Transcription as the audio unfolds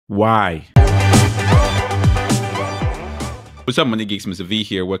Why? What's up, Money Geeks? Mr. V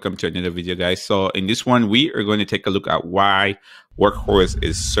here. Welcome to another video, guys. So in this one, we are going to take a look at why Workhorse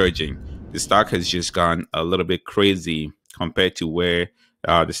is surging. The stock has just gone a little bit crazy compared to where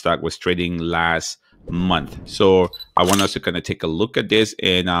the stock was trading last month. So I want us to kind of take a look at this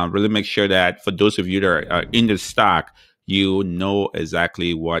and really make sure that for those of you that are in the stock, you know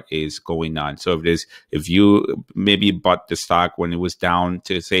exactly what is going on. So if you maybe bought the stock when it was down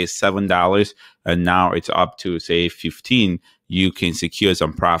to say $7 and now it's up to say 15, you can secure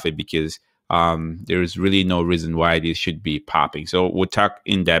some profit because there is really no reason why this should be popping. So we'll talk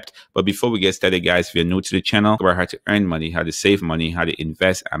in depth. But before we get started, guys, if you're new to the channel, about how to earn money, how to save money, how to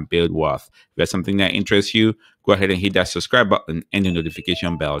invest and build wealth. If that's something that interests you, go ahead and hit that subscribe button and the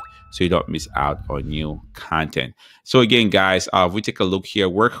notification bell so you don't miss out on new content. So again, guys, if we take a look here,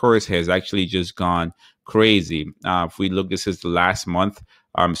 Workhorse has actually just gone crazy. If we look, this is the last month.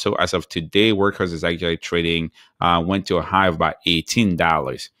 So as of today, Workhorse is actually trading, went to a high of about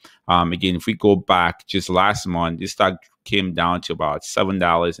 $18. Again, if we go back just last month, this stock came down to about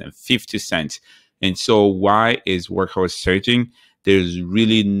 $7.50. And so why is Workhorse surging? There's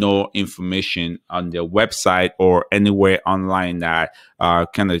really no information on their website or anywhere online that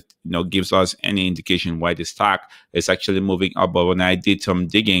kind of gives us any indication why the stock is actually moving up. But when I did some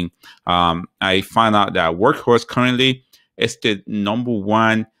digging, I found out that Workhorse currently is the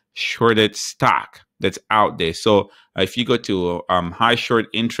 #1 shorted stock that's out there. So if you go to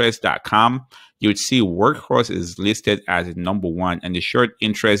highshortinterest.com, you would see Workhorse is listed as #1, and the short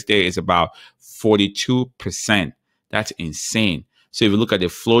interest there is about 42%. That's insane. So if you look at the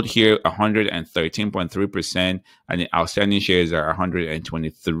float here, 113.3%, and the outstanding shares are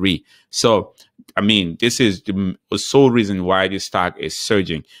 123. So, I mean, this is the sole reason why this stock is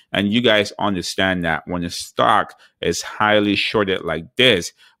surging. And you guys understand that when a stock is highly shorted like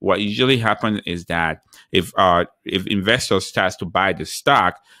this, what usually happens is that if investors start to buy the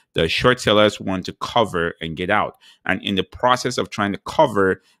stock, the short sellers want to cover and get out. And in the process of trying to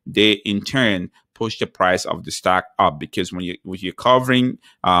cover, they in turn push the price of the stock up, because when you're covering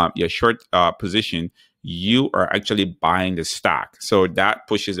your short position, you are actually buying the stock. So that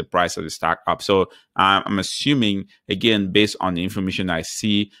pushes the price of the stock up. So I'm assuming, again, based on the information I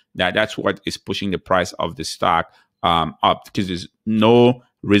see, that that's what is pushing the price of the stock up, because there's no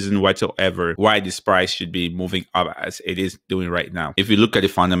reason whatsoever why this price should be moving up as it is doing right now. If you look at the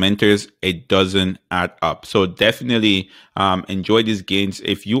fundamentals, it doesn't add up. So definitely enjoy these gains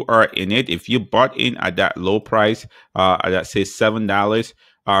if you are in it. If you bought in at that low price, at that say $7,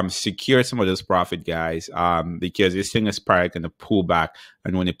 secure some of this profit, guys, because this thing is probably going to pull back,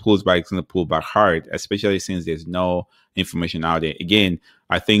 and when it pulls back, it's going to pull back hard, especially since there's no information out there. Again,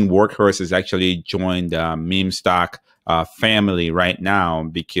 I think Workhorse has actually joined the meme stock family right now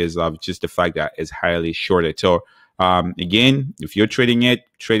because of just the fact that it's highly shorted. So again, if you're trading it,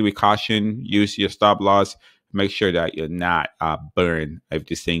 trade with caution, use your stop loss, make sure that you're not burned if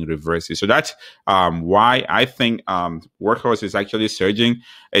this thing reverses. So that's why I think Workhorse is actually surging.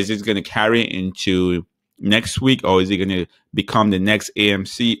 Is it going to carry into next week, or is it going to become the next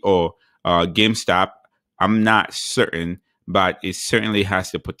AMC or GameStop? I'm not certain, but it certainly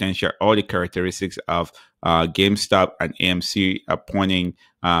has the potential, all the characteristics of GameStop and AMC are pointing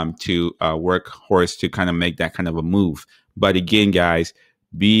to Workhorse to kind of make that kind of a move. But again, guys,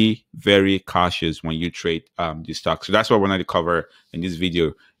 be very cautious when you trade this stock. So that's what I wanted to cover in this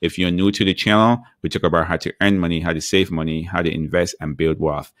video. If you're new to the channel, we talk about how to earn money, how to save money, how to invest and build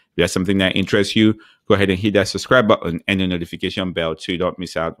wealth. If that's something that interests you, go ahead and hit that subscribe button and the notification bell so you don't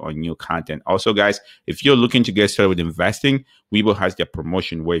miss out on new content. Also, guys, if you're looking to get started with investing, WeBull has their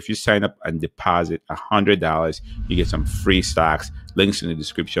promotion where if you sign up and deposit $100, you get some free stocks. Links in the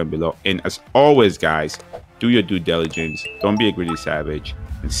description below. And as always, guys, do your due diligence. Don't be a greedy savage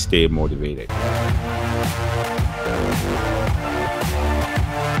and stay motivated.